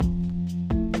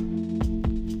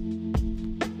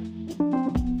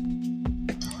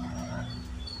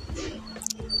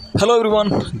Hello everyone,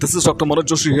 this is Dr. Manoj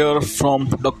Joshi here from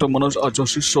Dr. Manoj R.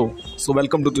 Joshi Show. So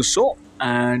welcome to this show,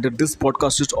 and this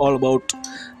podcast is all about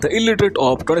the illiterate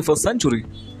of 21st century.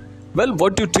 Well,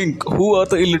 what do you think? Who are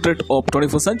the illiterate of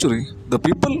 21st century? The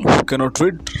people who cannot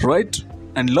read, write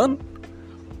and learn,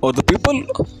 or the people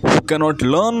who cannot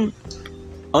learn,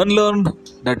 unlearn?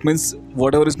 That means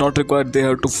whatever is not required, they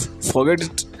have to forget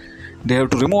it, they have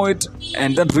to remove it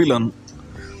and then relearn.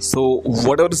 So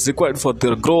whatever is required for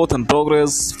their growth and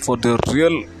progress, for their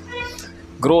real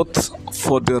growth,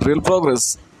 for their real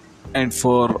progress, and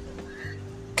for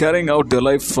carrying out their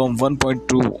life from one point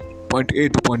to point A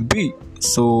to point B.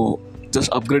 So just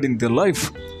upgrading their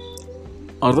life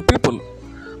are the people.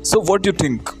 So what do you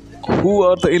think? Who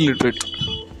are the illiterate?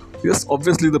 Yes,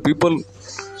 obviously the people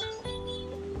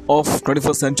of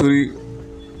 21st century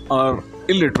are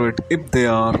illiterate if they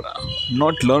are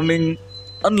not learning,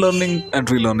 unlearning and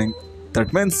relearning.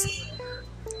 That means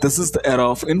this is the era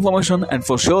of information, and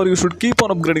for sure you should keep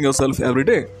on upgrading yourself every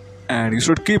day, and you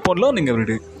should keep on learning every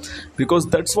day, because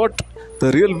that's what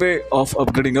the real way of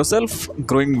upgrading yourself,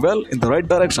 growing well in the right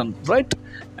direction, right?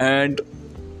 And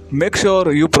make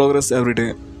sure you progress every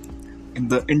day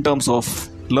in terms of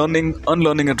learning,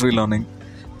 unlearning and relearning.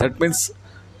 That means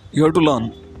you have to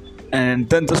learn, and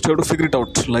then just you have to figure it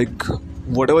out, like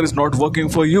whatever is not working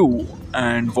for you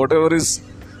and whatever is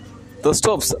the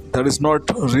stuffs that is not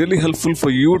really helpful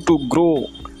for you to grow,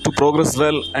 to progress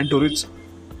well and to reach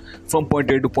from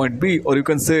point A to point B, or you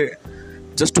can say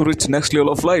just to reach next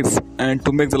level of life and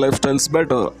to make the lifestyles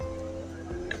better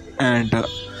and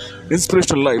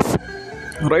inspirational life,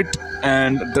 right?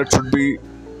 And that should be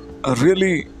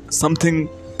really something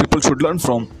people should learn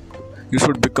from. You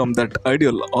should become that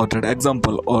ideal or that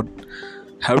example, or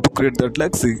have to create that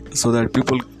legacy so that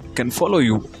people can follow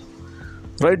you,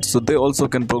 right? So they also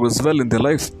can progress well in their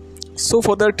life. So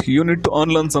for that you need to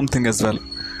unlearn something as well.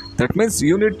 That means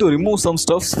you need to remove some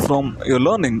stuff from your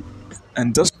learning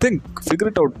and just figure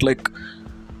it out, like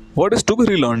what is to be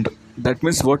relearned. That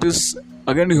means what is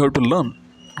again you have to learn.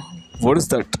 What is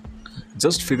that?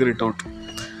 Just figure it out.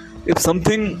 If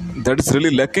something that is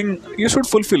really lacking, you should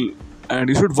fulfill and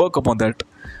you should work upon that.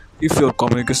 If your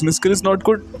communication skill is not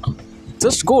good,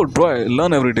 just go try,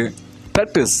 learn every day,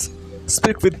 practice,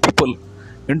 speak with people,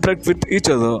 interact with each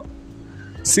other.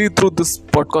 See, through this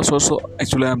podcast also,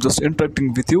 actually I'm just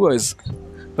interacting with you guys.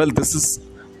 Well, this is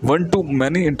one to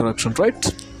many interaction, right?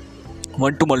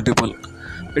 One to multiple.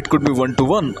 It could be one to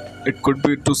one, it could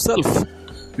be to self,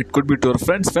 it could be to your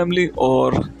friends, family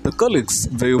or the colleagues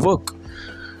where you work.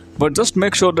 But just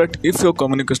make sure that if your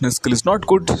communication skill is not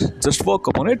good, just work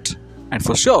upon it, and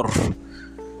for sure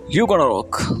you're gonna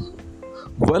rock.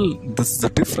 Well, this is the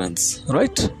difference,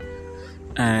 right?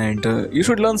 And you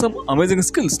should learn some amazing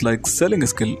skills like selling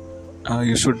skill.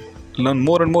 You should learn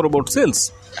more and more about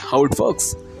sales, how it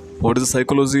works, what is the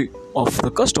psychology of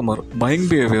the customer, buying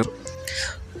behavior,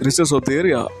 research of the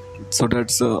area. So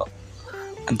that's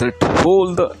and that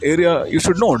whole the area you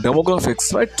should know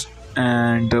demographics, right?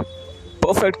 And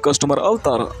perfect customer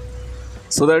avatar,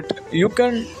 so that you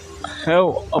can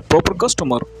have a proper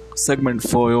customer segment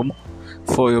for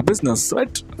your business,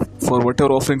 right? For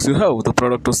whatever offerings you have, the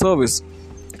product or service,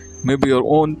 maybe your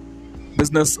own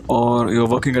business or you're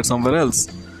working at somewhere else.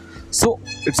 So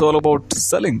it's all about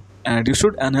selling, and you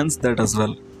should enhance that as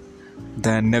well.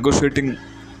 Then negotiating,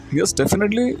 yes,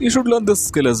 definitely you should learn this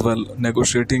skill as well,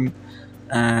 negotiating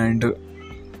and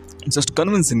just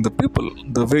convincing the people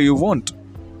the way you want,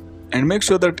 and make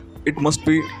sure that it must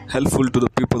be helpful to the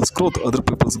people's growth, other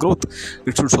people's growth.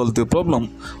 It should solve their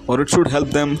problem, or it should help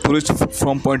them to reach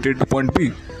from point A to point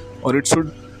B, or it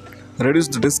should reduce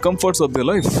the discomforts of their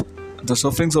life, the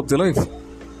sufferings of their life,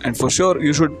 and for sure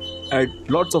you should add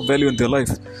lots of value in their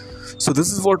life. So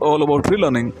this is what all about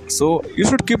relearning. So you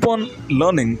should keep on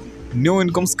learning new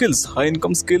income skills, high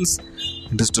income skills,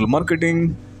 digital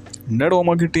marketing, network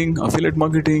marketing, affiliate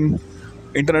marketing,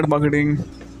 internet marketing,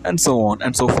 and so on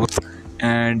and so forth.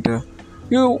 And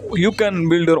you can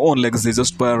build your own legacy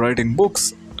just by writing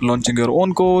books, launching your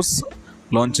own course,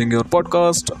 launching your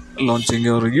podcast, launching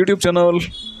your YouTube channel,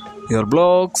 your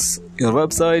blogs, your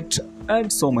website,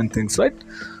 and so many things, right?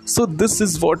 So this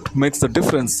is what makes the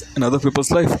difference in other people's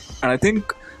life, and I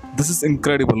think this is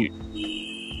incredible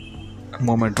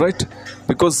moment, right?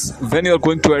 Because when you are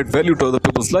going to add value to other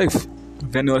people's life,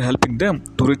 when you are helping them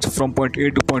to reach from point A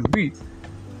to point B,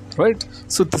 right?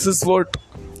 So this is what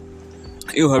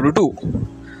you have to do.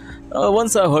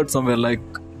 Once I heard somewhere like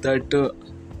that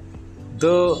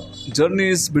the journey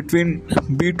is between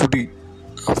B to D,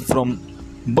 from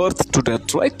birth to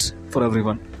death, right? For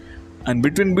everyone. And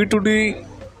between B to D,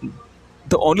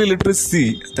 the only letter is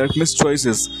C, that means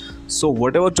choices. So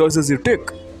whatever choices you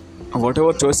take,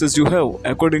 whatever choices you have,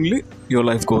 accordingly your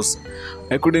life goes,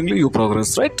 accordingly you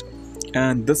progress, right?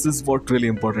 And this is what really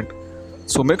important.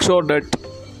 So make sure that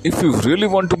if you really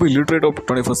want to be literate of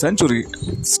 21st century,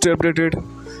 stay updated.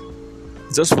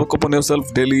 Just work upon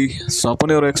yourself daily, sharpen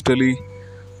your ex daily.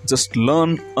 Just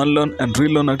learn, unlearn, and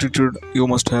relearn attitude you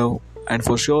must have, and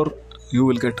for sure you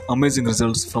will get amazing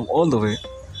results from all the way.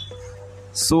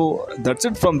 So that's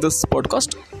it from this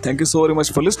podcast. Thank you so very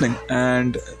much for listening,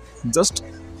 and just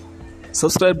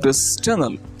subscribe this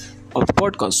channel of the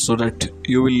podcast so that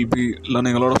you will be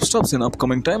learning a lot of stuff in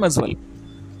upcoming time as well.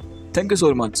 Thank you so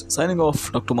very much. Signing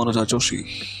off, Dr. Manoj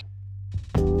Joshi.